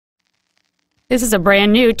This is a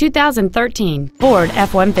brand new 2013 Ford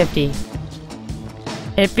F-150.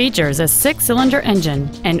 It features a 6-cylinder engine,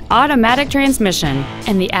 an automatic transmission,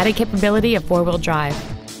 and the added capability of 4-wheel drive.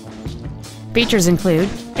 Features include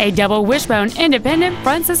a double wishbone independent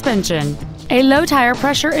front suspension, a low tire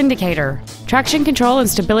pressure indicator, traction control and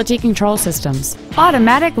stability control systems,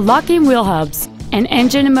 automatic locking wheel hubs, an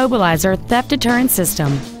engine immobilizer theft deterrent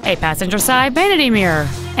system, a passenger side vanity mirror,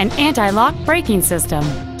 an anti-lock braking system,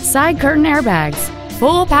 side curtain airbags,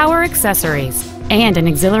 full power accessories, and an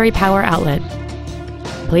auxiliary power outlet.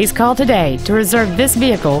 Please call today to reserve this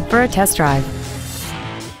vehicle for a test drive.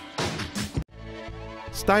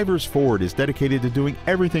 Stivers Ford is dedicated to doing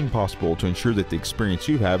everything possible to ensure that the experience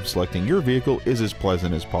you have selecting your vehicle is as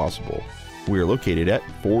pleasant as possible. We are located at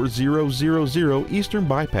 4000 Eastern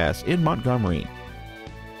Bypass in Montgomery.